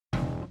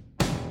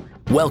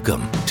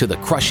Welcome to the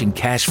Crushing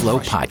Cash Flow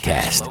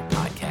Podcast,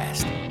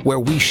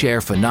 where we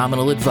share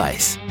phenomenal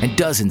advice and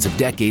dozens of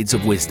decades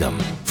of wisdom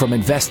from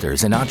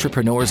investors and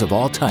entrepreneurs of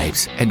all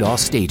types and all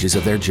stages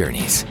of their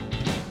journeys.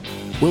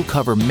 We'll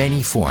cover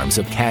many forms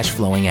of cash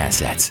flowing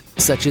assets,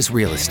 such as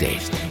real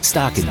estate,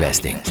 stock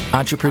investing,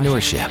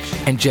 entrepreneurship,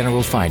 and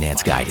general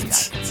finance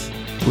guidance.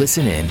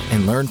 Listen in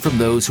and learn from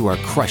those who are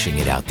crushing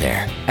it out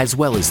there, as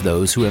well as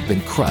those who have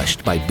been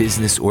crushed by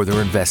business or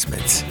their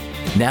investments.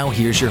 Now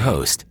here's your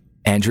host,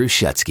 Andrew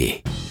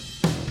Shutsky.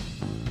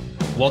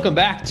 Welcome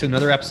back to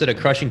another episode of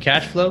Crushing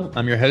Cash Flow.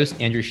 I'm your host,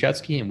 Andrew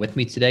Shutsky, and with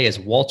me today is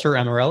Walter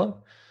Amarello.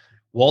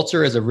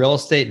 Walter is a real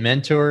estate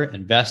mentor,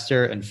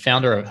 investor, and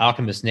founder of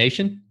Alchemist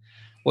Nation.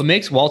 What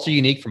makes Walter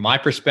unique from my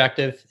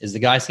perspective is the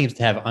guy seems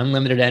to have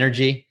unlimited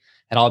energy,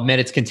 and I'll admit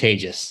it's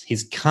contagious.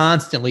 He's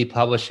constantly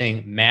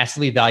publishing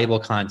massively valuable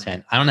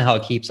content. I don't know how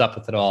he keeps up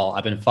with it all.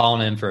 I've been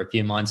following him for a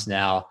few months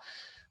now.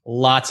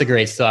 Lots of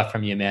great stuff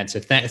from you, man. So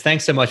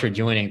thanks so much for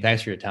joining.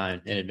 Thanks for your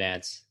time in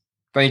advance.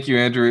 Thank you,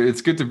 Andrew.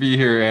 It's good to be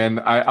here.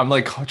 And I'm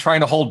like trying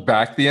to hold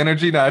back the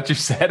energy now that you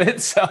said it.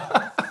 So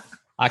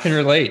I can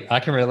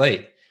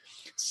relate.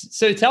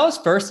 So tell us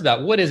first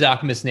about what is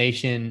Alchemist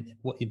Nation.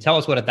 Tell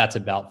us what that's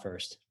about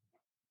first.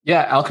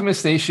 Yeah,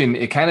 Alchemist Nation,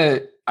 I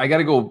got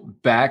to go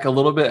back a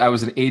little bit. I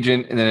was an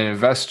agent and then an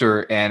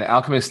investor, and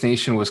Alchemist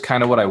Nation was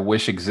kind of what I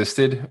wish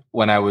existed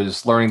when I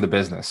was learning the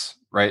business,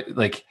 right?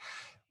 Like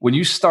when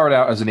you start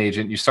out as an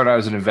agent, you start out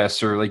as an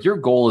investor, like your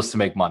goal is to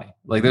make money.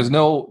 Like there's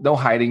no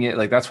hiding it.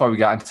 Like that's why we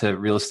got into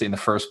real estate in the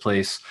first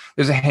place.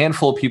 There's a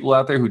handful of people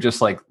out there who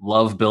just like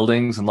love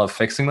buildings and love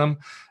fixing them.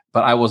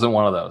 But I wasn't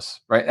one of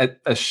those, right?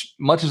 As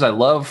much as I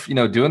love,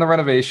 doing the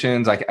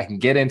renovations, I can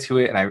get into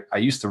it. And I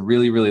used to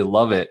really, really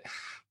love it.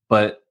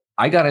 But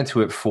I got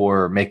into it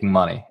for making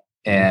money.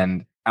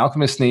 And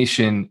Alchemist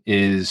Nation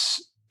is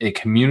a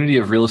community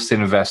of real estate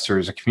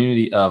investors, a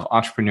community of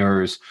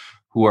entrepreneurs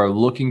who are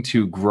looking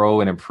to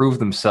grow and improve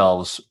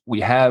themselves. We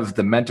have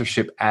the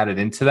mentorship added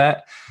into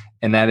that.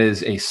 And that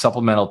is a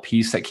supplemental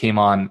piece that came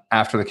on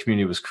after the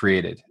community was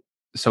created.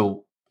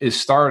 So it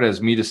started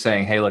as me just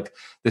saying, hey, look,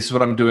 this is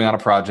what I'm doing on a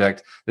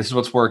project. This is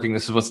what's working.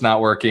 This is what's not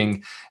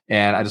working.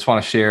 And I just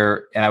want to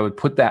share. And I would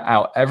put that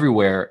out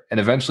everywhere. And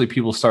eventually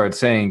people started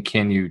saying,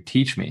 can you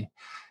teach me?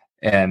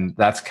 And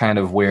that's kind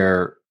of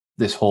where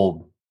this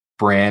whole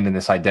brand and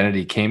this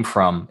identity came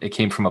from. It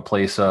came from a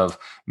place of,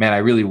 man, I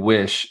really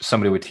wish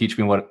somebody would teach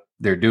me what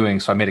they're doing.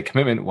 So I made a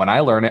commitment. When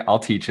I learn it, I'll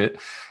teach it.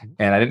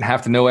 And I didn't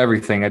have to know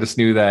everything. I just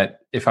knew that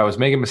if I was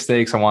making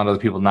mistakes, I wanted other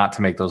people not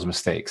to make those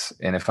mistakes.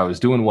 And if I was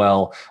doing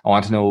well, I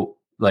wanted to know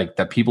like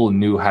that people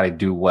knew how to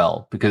do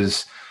well.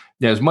 Because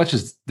as much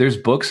as there's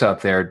books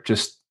out there,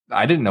 just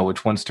I didn't know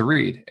which ones to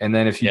read. And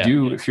then if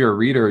you're a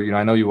reader,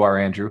 I know you are,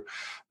 Andrew,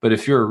 but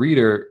if you're a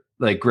reader,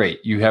 like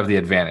great, you have the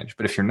advantage.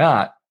 But if you're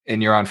not,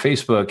 and you're on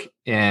Facebook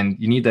and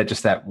you need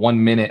that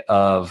 1 minute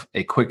of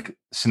a quick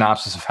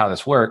synopsis of how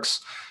this works,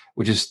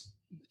 which is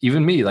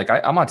even me, like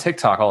I'm on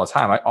TikTok all the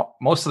time.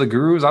 Most of the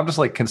gurus, I'm just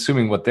like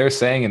consuming what they're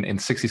saying in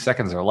 60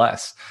 seconds or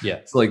less. Yeah.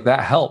 So like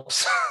that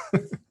helps.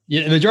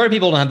 Yeah, the majority of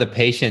people don't have the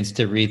patience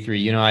to read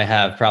through. I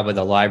have probably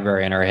the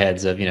library in our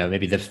heads of,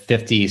 maybe the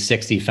 50,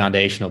 60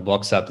 foundational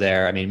books up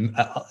there. I mean,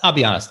 I'll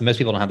be honest, most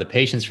people don't have the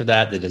patience for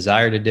that, the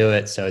desire to do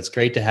it. So it's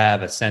great to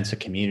have a sense of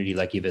community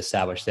like you've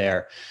established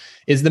there.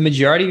 Is the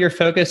majority of your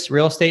focus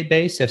real estate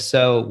based? If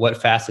so, what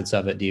facets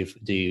of it do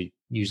you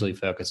usually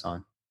focus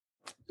on?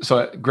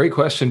 So great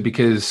question,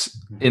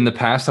 because in the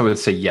past, I would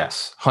say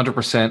yes,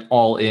 100%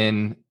 all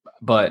in.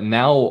 But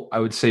now I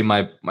would say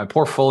my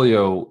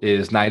portfolio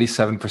is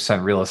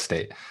 97% real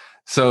estate.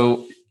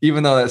 So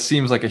even though that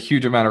seems like a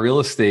huge amount of real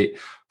estate,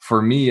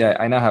 for me,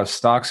 I now have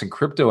stocks and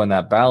crypto in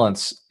that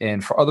balance.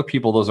 And for other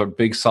people, those are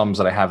big sums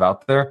that I have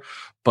out there.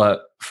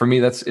 But for me,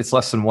 it's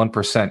less than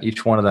 1%.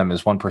 Each one of them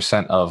is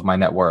 1% of my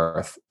net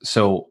worth.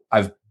 So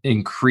I've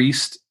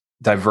increased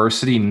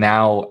diversity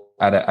now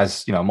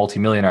as a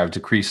multimillionaire. I've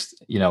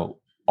decreased,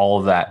 all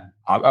of that.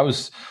 I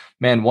was,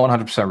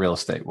 100% real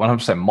estate,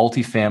 100%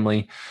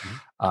 multifamily.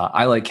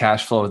 I like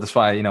cash flow. That's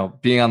why,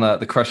 being on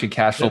the Crushing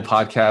Cash Flow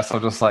podcast,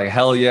 I'm just like,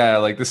 hell yeah,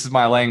 like this is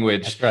my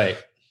language. That's right.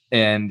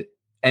 And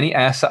any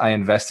asset I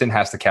invest in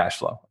has to cash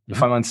flow. Mm-hmm.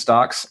 If I'm in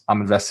stocks,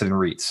 I'm invested in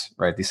REITs,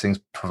 right? These things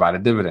provide a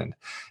dividend.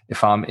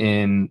 If I'm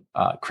in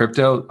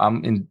crypto,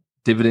 I'm in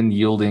dividend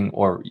yielding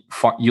or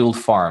yield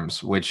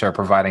farms, which are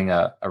providing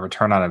a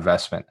return on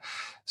investment.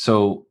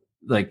 So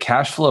like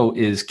cash flow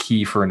is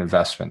key for an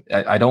investment.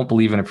 I don't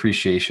believe in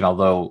appreciation,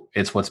 although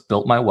it's what's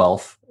built my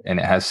wealth and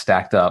it has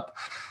stacked up.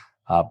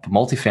 But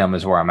multifamily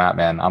is where I'm at,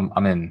 man.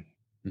 I'm in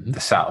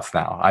the South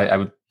now. I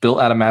was built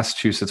out of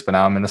Massachusetts, but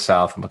now I'm in the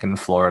South. I'm looking in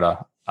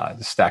Florida,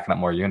 just stacking up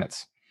more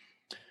units.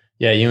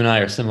 Yeah, you and I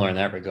are similar in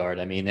that regard.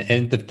 I mean,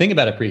 and the thing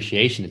about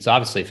appreciation, it's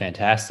obviously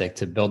fantastic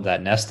to build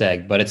that nest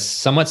egg, but it's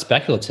somewhat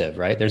speculative,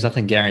 right? There's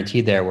nothing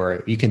guaranteed there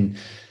where you can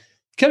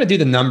kind of do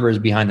the numbers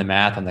behind the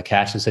math on the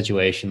cash flow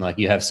situation. Like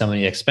you have so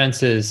many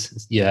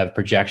expenses, you have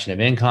projection of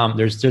income.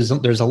 There's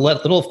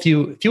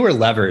a fewer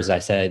levers, I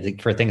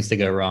said, for things to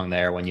go wrong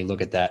there when you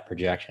look at that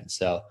projection.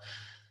 So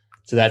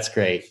that's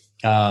great.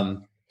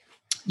 Um,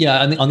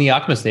 yeah, on the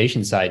Alchemist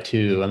Nation side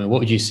too. I mean, what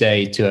would you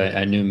say to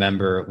a new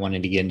member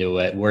wanting to get into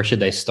it? Where should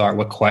they start?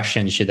 What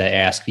questions should they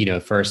ask?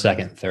 First,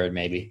 second, third,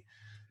 maybe.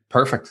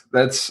 Perfect.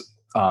 That's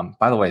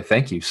by the way,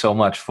 thank you so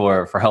much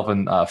for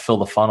helping fill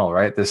the funnel,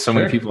 right? There's so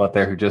many people out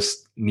there who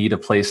just need a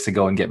place to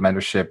go and get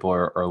mentorship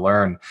or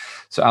learn.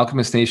 So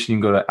Alchemist Nation, you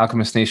can go to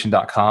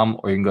alchemistnation.com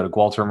or you can go to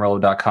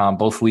walteramarillo.com.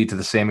 Both lead to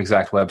the same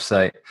exact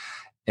website.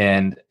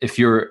 And if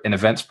you're an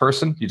events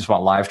person, you just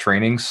want live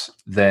trainings,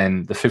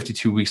 then the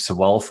 52 Weeks to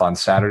Wealth on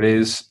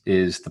Saturdays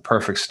is the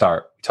perfect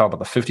start. We talk about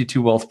the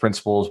 52 wealth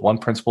principles, one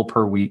principle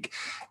per week.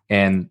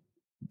 And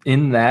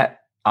in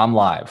that, I'm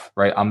live,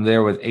 right? I'm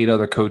there with 8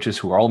 other coaches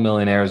who are all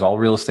millionaires, all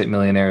real estate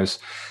millionaires.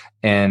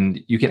 And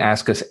you can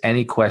ask us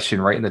any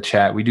question right in the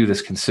chat. We do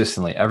this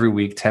consistently every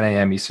week, 10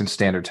 a.m. Eastern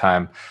Standard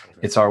Time.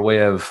 It's our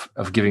way of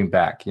giving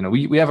back.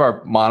 We have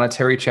our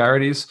monetary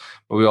charities,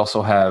 but we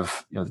also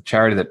have, the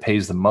charity that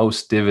pays the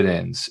most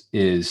dividends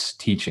is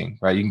teaching,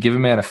 right? You can give a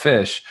man a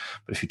fish,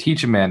 but if you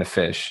teach a man to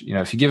fish,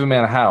 if you give a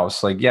man a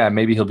house,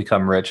 maybe he'll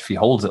become rich if he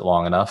holds it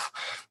long enough.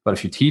 But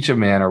if you teach a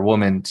man or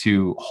woman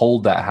to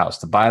hold that house,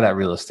 to buy that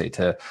real estate,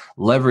 to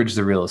leverage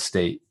the real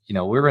estate,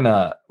 we're in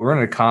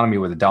an economy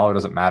where the dollar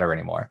doesn't matter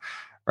anymore,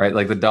 right?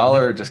 Like the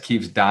dollar just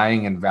keeps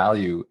dying in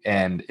value.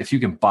 And if you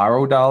can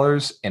borrow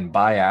dollars and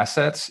buy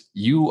assets,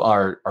 you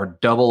are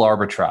double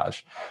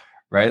arbitrage,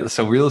 right?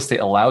 So real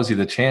estate allows you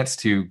the chance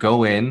to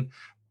go in,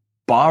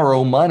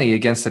 borrow money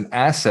against an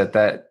asset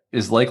that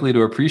is likely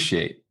to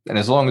appreciate. And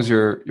as long as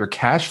you're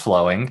cash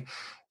flowing,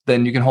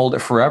 then you can hold it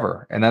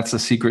forever. And that's the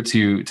secret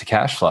to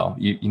cash flow.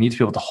 You need to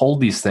be able to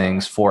hold these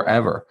things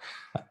forever.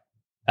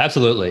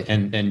 Absolutely.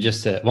 And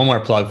just one more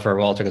plug for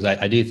Walter, because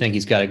I do think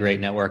he's got a great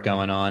network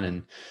going on.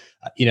 And,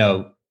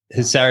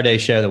 his Saturday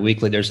show, the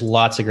weekly, there's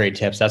lots of great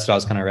tips. That's what I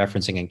was kind of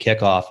referencing in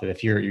kickoff.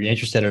 If you're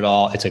interested at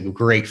all, it's a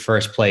great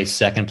first place,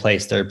 second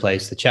place, third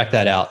place. So check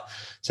that out.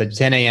 So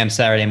 10 a.m.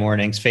 Saturday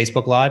mornings,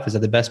 Facebook Live, is that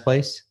the best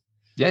place?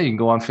 Yeah, you can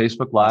go on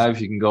Facebook Live.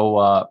 You can go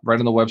right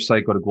on the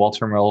website, go to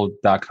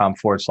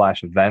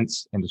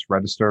walteramarillo.com/events and just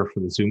register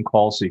for the Zoom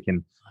call so you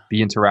can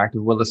be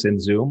interactive with us in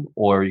Zoom,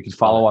 or you can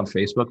follow on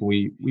Facebook.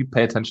 We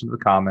pay attention to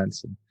the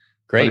comments.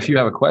 Great. But if you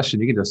have a question,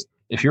 you can just,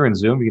 if you're in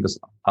Zoom, you can just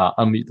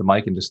unmute the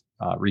mic and just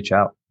reach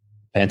out.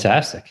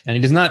 Fantastic.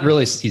 And he's not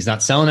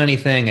selling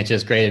anything. It's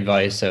just great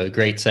advice. So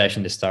great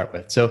session to start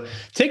with. So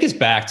take us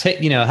back.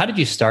 How did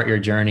you start your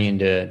journey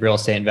into real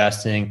estate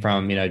investing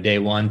from, day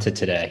one to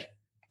today?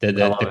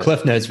 The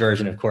Cliff Notes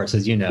version, of course,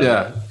 as you know.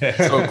 Yeah.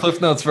 So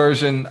Cliff Notes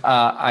version,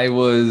 I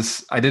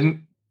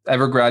didn't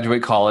ever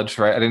graduate college,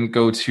 right? I didn't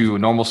go to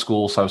normal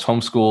school. So I was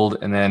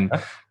homeschooled. And then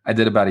I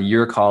did about a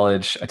year of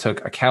college. I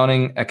took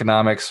accounting,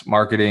 economics,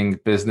 marketing,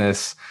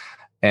 business,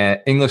 and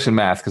English and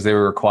math because they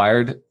were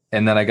required.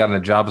 And then I got a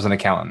job as an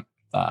accountant,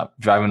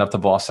 driving up to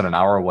Boston an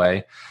hour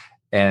away.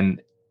 And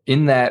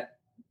in that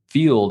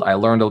field, I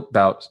learned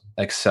about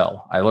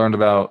Excel. I learned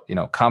about,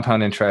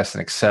 compound interest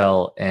and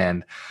Excel.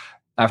 And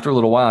after a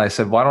little while, I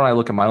said, why don't I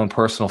look at my own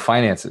personal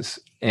finances?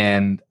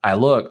 And I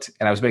looked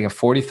and I was making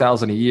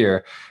 $40,000 a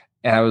year.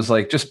 And I was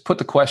like, just put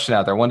the question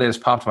out there. One day it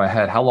just popped in my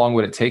head, how long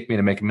would it take me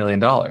to make $1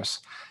 million?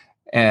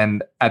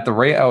 And at the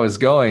rate I was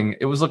going,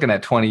 it was looking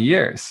at 20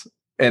 years.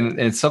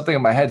 And something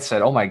in my head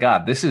said, oh my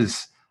God,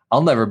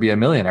 I'll never be a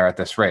millionaire at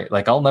this rate.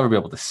 Like I'll never be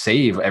able to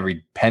save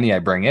every penny I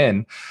bring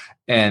in.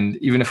 And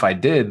even if I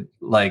did,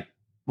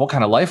 what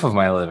kind of life am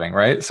I living?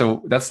 Right.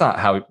 So that's not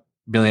how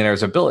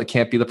millionaires are built. It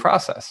can't be the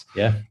process.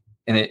 Yeah.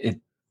 And it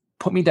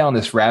put me down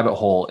this rabbit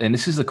hole. And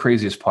this is the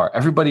craziest part.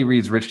 Everybody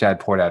reads Rich Dad,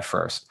 Poor Dad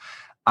first.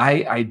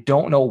 I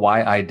don't know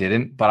why I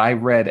didn't, but I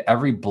read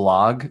every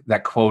blog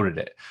that quoted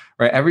it,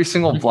 right? Every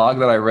single blog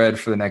that I read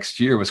for the next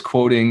year was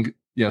quoting,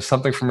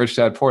 something from Rich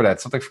Dad, Poor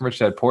Dad, something from Rich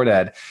Dad, Poor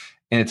Dad.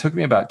 And it took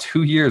me about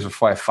 2 years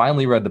before I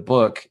finally read the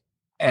book,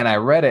 and I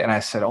read it and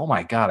I said, oh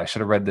my God, I should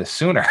have read this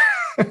sooner.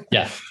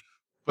 Yeah.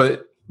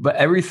 But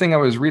everything I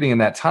was reading in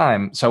that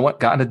time, so I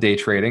got into day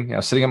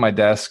trading, sitting at my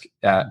desk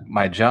at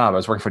my job. I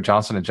was working for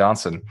Johnson &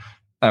 Johnson.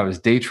 I was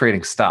day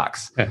trading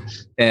stocks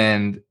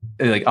and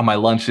on my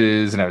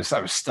lunches, and I was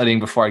studying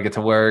before I get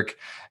to work,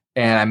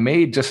 and I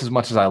made just as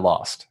much as I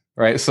lost.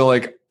 Right. So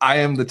I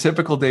am the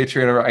typical day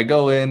trader. I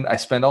go in, I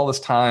spend all this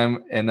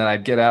time, and then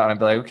I'd get out and I'd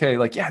be like, okay,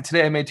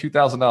 today I made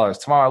 $2,000.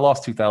 Tomorrow I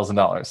lost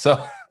 $2,000.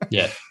 So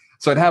yeah.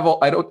 So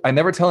I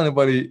never tell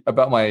anybody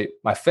about my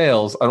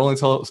fails. I'd only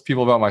tell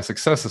people about my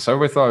successes. So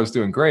everybody thought I was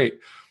doing great.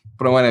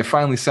 But when I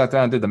finally sat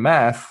down and did the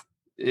math,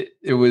 I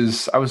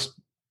was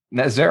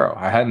net zero.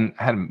 I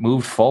hadn't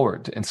moved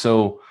forward. And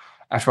so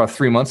after about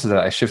 3 months of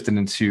that, I shifted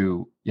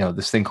into,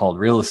 this thing called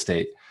real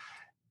estate.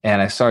 And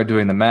I started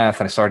doing the math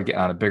and I started getting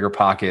out of bigger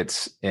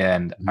pockets.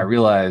 And I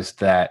realized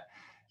that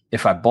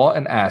if I bought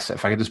an asset,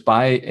 if I could just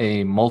buy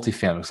a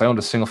multifamily, because I owned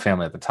a single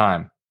family at the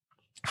time,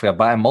 if I could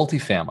buy a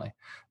multifamily,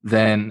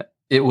 then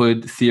it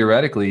would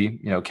theoretically,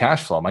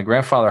 cash flow. My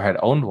grandfather had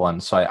owned one,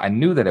 so I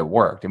knew that it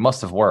worked. It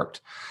must have worked.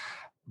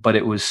 But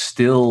it was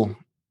still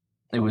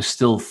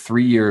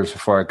 3 years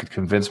before I could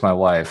convince my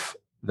wife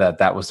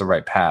that was the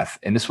right path.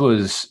 And this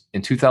was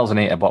in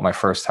 2008, I bought my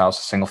first house,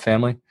 a single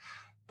family.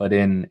 But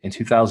in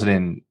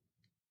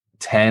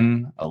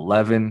 2010,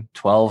 11,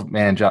 12,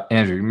 man,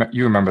 Andrew,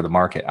 you remember the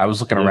market. I was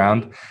looking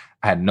around.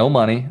 I had no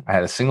money. I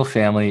had a single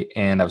family,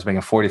 and I was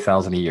making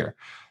 $40,000 a year.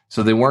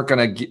 So they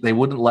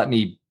wouldn't let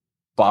me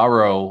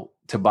borrow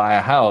to buy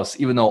a house,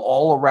 even though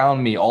all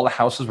around me, all the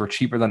houses were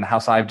cheaper than the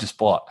house I've just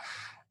bought.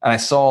 And I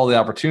saw all the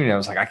opportunity. I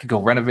was like, I could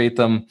go renovate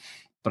them,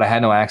 but I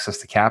had no access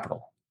to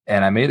capital.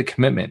 And I made a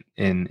commitment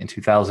in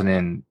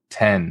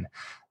 2010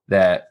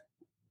 that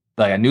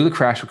like I knew the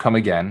crash would come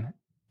again.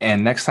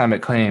 And next time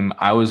it came,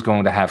 I was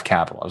going to have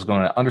capital. I was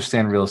going to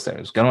understand real estate. I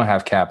was going to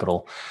have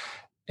capital.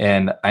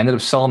 And I ended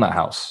up selling that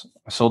house.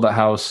 I sold that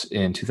house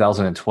in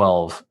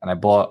 2012, and I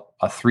bought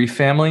a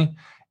 3-family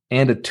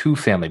and a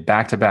 2-family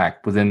back to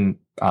back within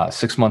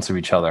 6 months of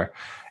each other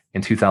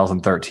in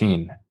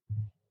 2013.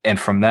 And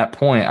from that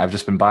point, I've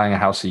just been buying a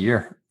house a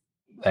year,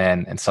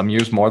 and some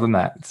years more than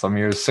that. Some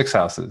years 6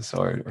 houses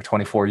or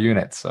 24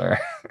 units. Or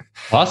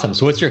Awesome.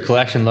 So what's your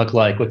collection look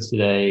like? What's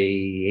today,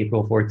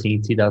 April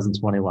 14th,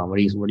 2021?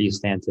 Where do you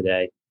stand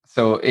today?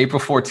 So April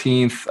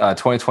 14th,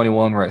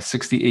 2021, we're at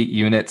 68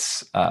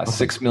 units,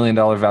 $6 million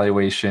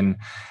valuation,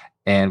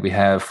 and we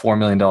have $4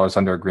 million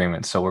under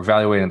agreement. So we're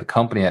evaluating the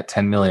company at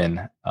 $10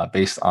 million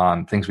based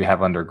on things we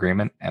have under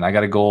agreement. And I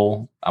got a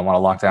goal. I want to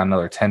lock down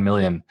another $10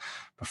 million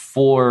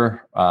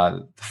before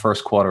the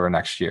first quarter of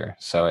next year.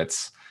 So I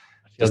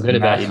feel good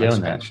about you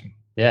doing that.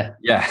 Yeah.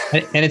 Yeah.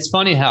 And it's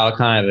funny how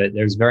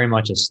there's very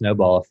much a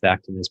snowball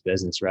effect in this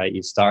business, right?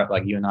 You start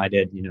like you and I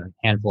did,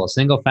 a handful of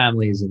single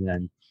families, and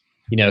then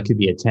it could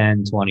be a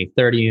 10, 20,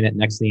 30 unit.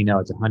 Next thing you know,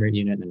 it's a 100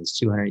 unit, and it's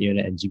 200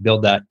 unit. And you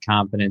build that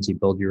confidence, you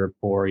build your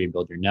rapport, you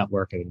build your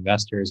network of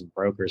investors and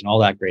brokers and all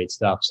that great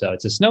stuff. So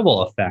it's a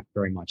snowball effect,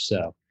 very much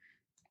so.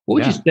 What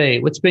would you say,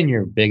 what's been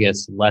your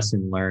biggest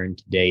lesson learned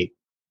to date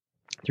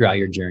throughout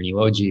your journey?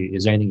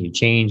 Is there anything you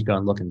changed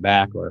going looking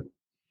back or?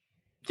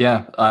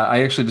 Yeah,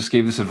 I actually just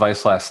gave this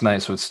advice last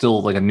night. So it's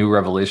still like a new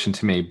revelation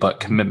to me,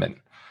 but commitment.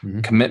 Mm-hmm.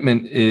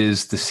 Commitment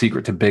is the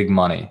secret to big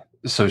money.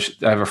 So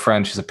I have a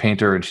friend, she's a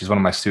painter, and she's one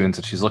of my students,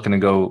 and she's looking to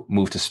go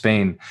move to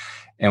Spain.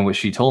 And what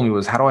she told me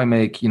was, how do I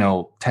make,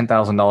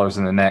 $10,000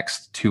 in the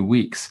next 2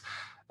 weeks?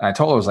 And I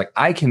told her, I was like,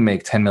 I can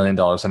make $10 million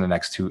in the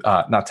next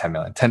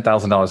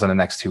 $10,000 in the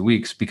next 2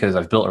 weeks, because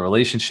I've built a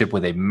relationship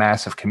with a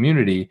massive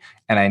community,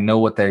 and I know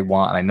what they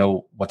want, and I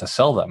know what to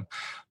sell them.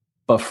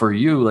 But for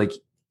you, like,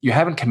 you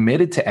haven't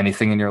committed to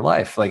anything in your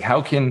life. Like,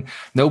 how can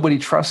nobody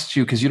trust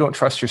you? Because you don't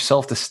trust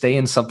yourself to stay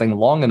in something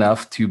long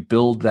enough to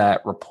build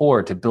that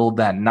rapport, to build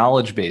that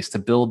knowledge base, to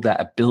build that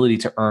ability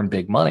to earn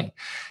big money.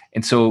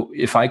 And so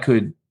if I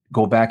could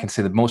go back and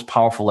say the most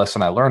powerful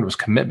lesson I learned was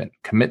commitment.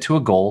 Commit to a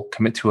goal,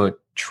 commit to a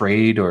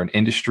trade or an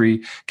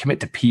industry, commit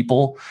to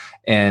people,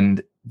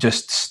 and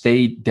just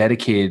stay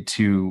dedicated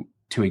to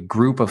a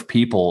group of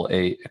people,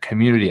 a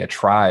community, a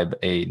tribe,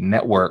 a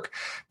network,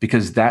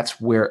 because that's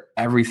where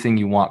everything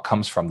you want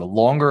comes from.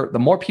 The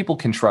more people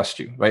can trust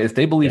you, right? If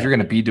they believe you're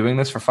going to be doing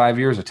this for 5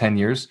 years or 10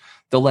 years,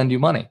 they'll lend you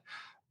money.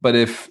 But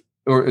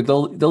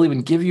they'll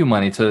even give you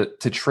money to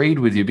trade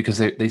with you, because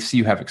they see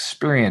you have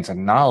experience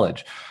and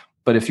knowledge.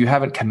 But if you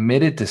haven't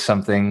committed to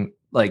something,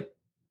 like,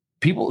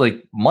 people,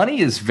 like, money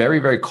is very,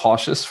 very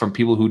cautious from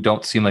people who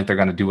don't seem like they're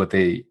going to do what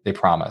they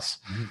promise.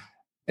 Mm-hmm.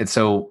 And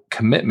so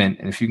commitment,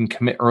 and if you can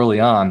commit early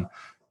on,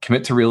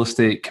 commit to real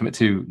estate, commit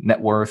to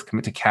net worth,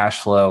 commit to cash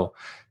flow,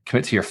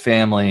 commit to your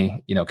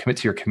family, commit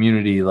to your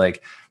community,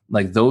 like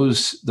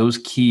those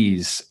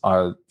keys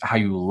are how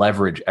you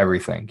leverage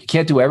everything. You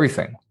can't do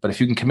everything, but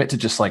if you can commit to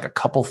just like a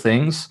couple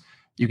things,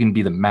 you can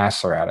be the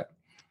master at it.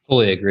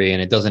 Fully agree.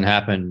 And it doesn't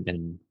happen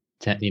in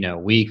a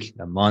week,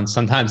 a month,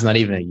 sometimes not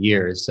even a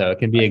year. So it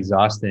can be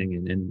exhausting.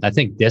 And I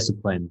think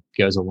discipline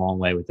goes a long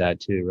way with that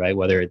too, right?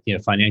 Whether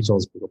it's, financial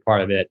is a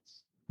part of it,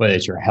 whether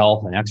it's your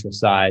health and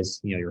exercise,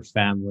 your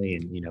family,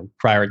 and,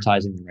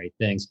 prioritizing the right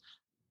things,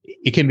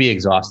 it can be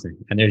exhausting.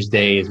 And there's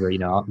days where,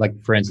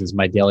 like, for instance,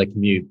 my daily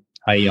commute,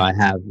 I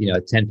have, a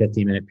 10,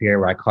 15 minute period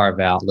where I carve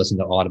out, listen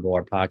to Audible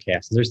or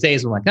podcasts. And there's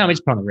days where I'm like, no, I'm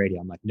just put on the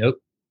radio. I'm like, nope,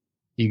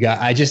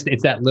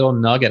 it's that little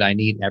nugget I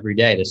need every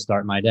day to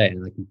start my day.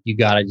 And like, you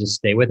got to just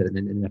stay with it.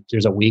 And if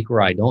there's a week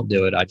where I don't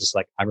do it, I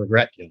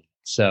regret doing it.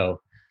 So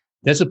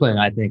discipline,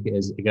 I think,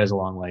 it goes a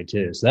long way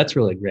too. So that's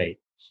really great.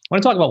 I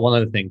want to talk about one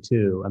other thing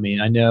too. I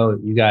mean, I know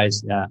you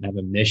guys have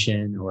a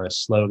mission or a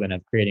slogan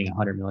of creating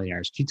 100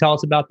 millionaires. Can you tell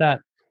us about that?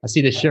 I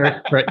see the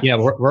shirt,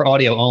 we're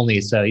audio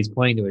only. So he's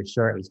pointing to his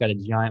shirt. He's got a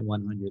giant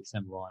 100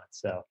 symbol on it.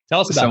 So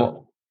tell us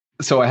about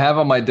it. So I have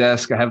on my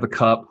desk, I have the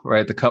cup,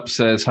 right? The cup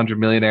says 100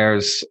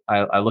 millionaires.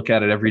 I look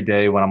at it every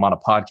day when I'm on a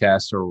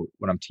podcast or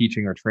when I'm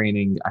teaching or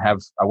training.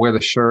 I wear the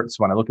shirt.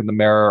 So when I look in the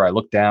mirror, I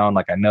look down,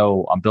 like, I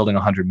know I'm building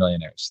 100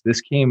 millionaires. This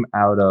came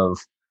out of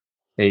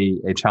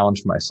a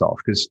challenge for myself,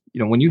 because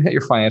when you hit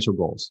your financial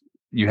goals,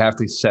 you have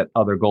to set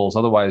other goals,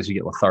 otherwise you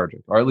get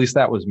lethargic, or at least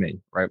that was me,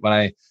 right?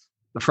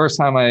 The first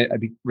time I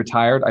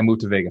retired, I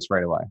moved to Vegas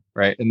right away,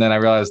 right? And then I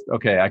realized,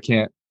 okay, I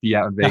can't be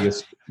out in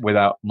Vegas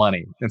without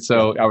money, and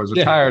so I was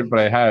retired, but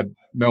I had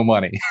no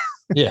money.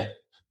 Yeah.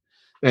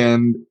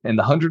 And the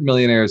 100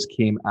 Millionaires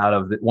came out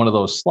of one of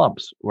those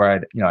slumps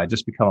where I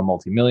just become a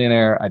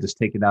multimillionaire. I just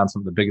taken down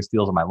some of the biggest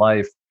deals of my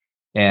life.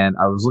 And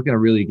I was looking to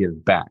really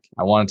give back.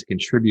 I wanted to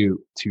contribute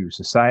to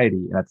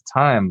society. And at the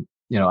time,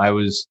 I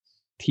was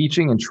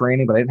teaching and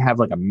training, but I didn't have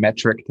like a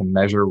metric to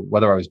measure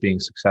whether I was being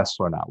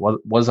successful or not.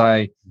 Was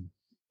I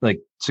like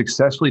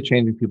successfully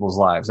changing people's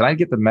lives? And I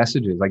get the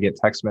messages, I get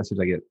text messages,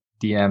 I get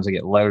DMs, I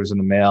get letters in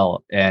the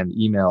mail and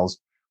emails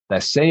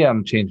that say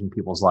I'm changing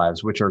people's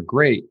lives, which are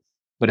great,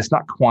 but it's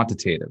not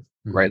quantitative,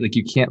 right? Like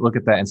you can't look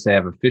at that and say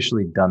I've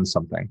officially done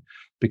something,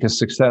 because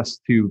success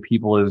to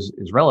people is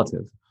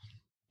relative.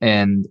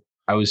 And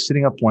I was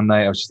sitting up one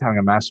night, I was just having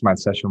a mastermind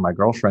session with my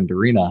girlfriend,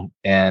 Dorina,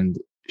 and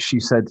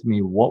she said to me,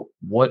 what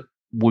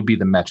would be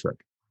the metric?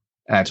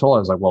 And I told her,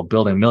 I was like, well,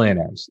 building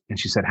millionaires. And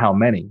she said, how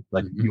many?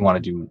 Like, you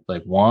want to do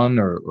like 1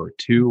 or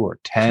 2 or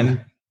 10?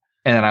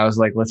 And then I was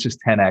like, let's just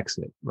 10x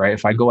it, right?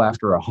 If I go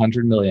after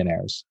 100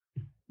 millionaires,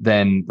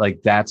 then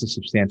like that's a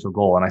substantial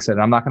goal. And I said,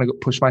 I'm not going to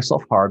push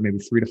myself hard, maybe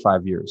 3 to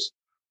 5 years.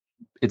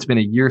 It's been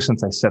a year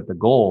since I set the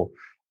goal.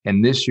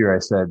 And this year I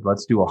said,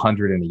 let's do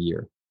 100 in a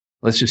year.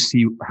 Let's just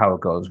see how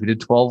it goes. We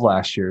did 12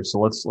 last year. So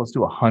let's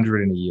do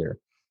 100 in a year.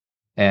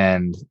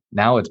 And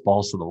now it's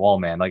balls to the wall,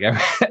 man. Like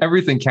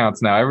everything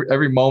counts now.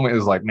 Every moment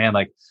is like, man,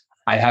 like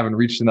I haven't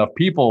reached enough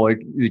people. Like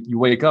you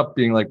wake up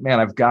being like, man,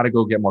 I've got to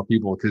go get more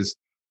people, because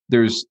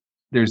there's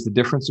the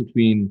difference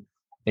between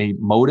a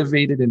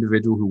motivated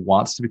individual who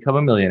wants to become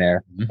a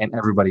millionaire and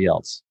everybody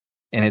else.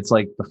 And it's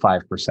like the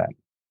 5%.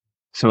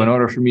 So in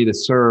order for me to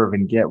serve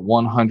and get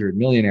 100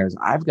 millionaires,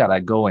 I've got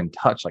to go and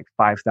touch like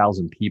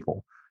 5,000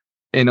 people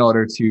in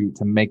order to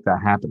make that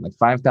happen. Like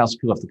 5,000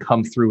 people have to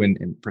come through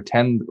and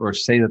pretend or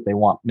say that they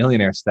want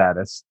millionaire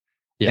status.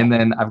 Yeah. And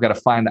then I've got to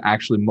find the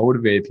actually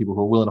motivated people who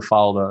are willing to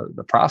follow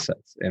the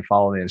process and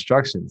follow the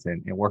instructions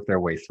and work their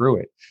way through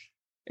it.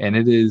 And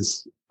it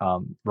is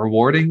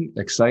rewarding,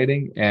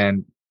 exciting,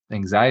 and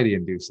anxiety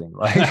inducing,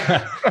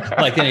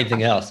 like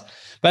anything else.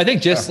 But I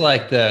think just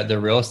like the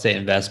real estate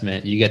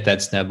investment, you get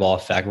that snowball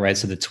effect, right?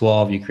 So the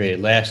 12 you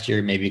created last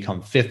year, maybe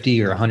become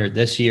 50 or 100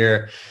 this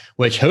year,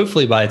 which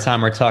hopefully by the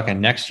time we're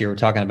talking next year, we're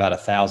talking about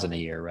 1,000 a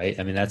year, right?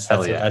 I mean, that's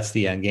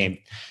the end game.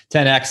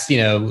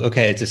 10X,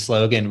 okay, it's a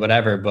slogan,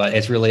 whatever, but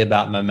it's really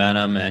about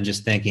momentum and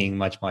just thinking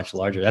much, much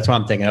larger. That's why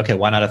I'm thinking, okay,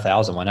 why not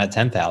 1,000? Why not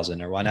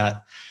 10,000? Or why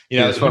not, who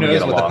knows what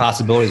the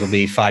possibilities will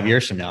be 5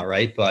 years from now,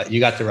 right? But you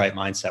got the right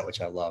mindset,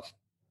 which I love.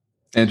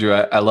 Andrew,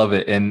 I love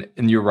it. And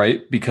you're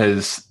right,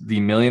 because the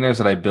millionaires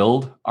that I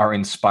build are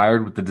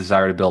inspired with the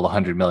desire to build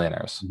 100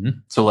 millionaires.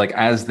 So like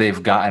as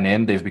they've gotten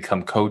in, they've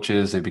become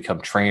coaches, they've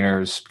become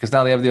trainers, because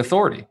now they have the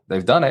authority.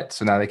 They've done it.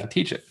 So now they can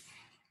teach it.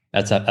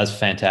 That's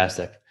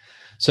fantastic.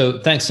 So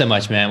thanks so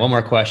much, man. One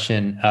more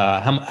question.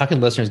 How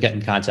can listeners get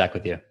in contact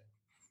with you?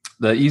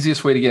 The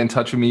easiest way to get in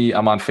touch with me,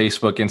 I'm on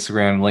Facebook,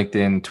 Instagram,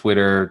 LinkedIn,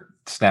 Twitter,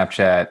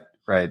 Snapchat,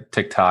 right?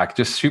 TikTok.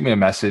 Just shoot me a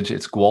message.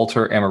 It's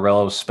Walter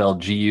Amarello, spelled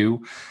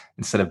G-U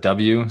instead of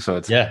W. So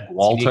it's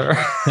Walter.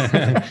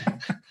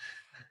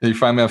 You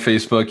find me on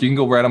Facebook. You can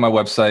go right on my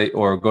website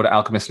or go to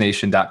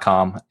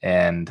alchemistnation.com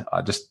and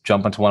just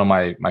jump into one of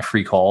my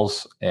free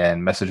calls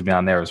and message me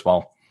on there as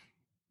well.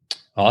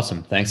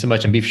 Awesome. Thanks so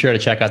much. And be sure to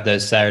check out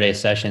those Saturday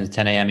sessions,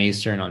 10 a.m.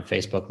 Eastern on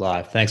Facebook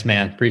Live. Thanks,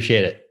 man.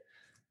 Appreciate it.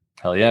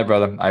 Hell yeah,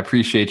 brother. I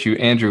appreciate you.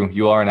 Andrew,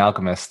 you are an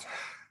alchemist.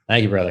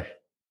 Thank you, brother.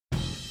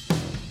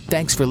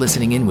 Thanks for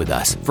listening in with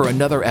us for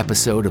another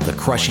episode of the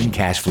Crushing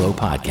Cash Flow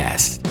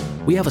Podcast.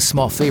 We have a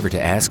small favor to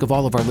ask of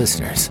all of our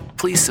listeners.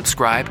 Please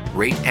subscribe,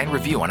 rate, and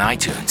review on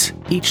iTunes.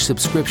 Each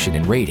subscription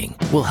and rating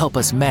will help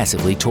us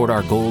massively toward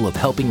our goal of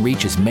helping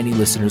reach as many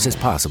listeners as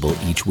possible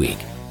each week.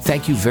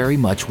 Thank you very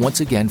much once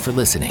again for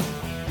listening.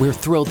 We're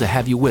thrilled to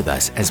have you with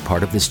us as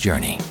part of this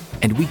journey,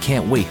 and we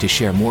can't wait to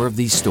share more of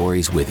these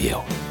stories with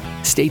you.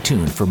 Stay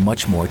tuned for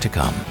much more to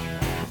come.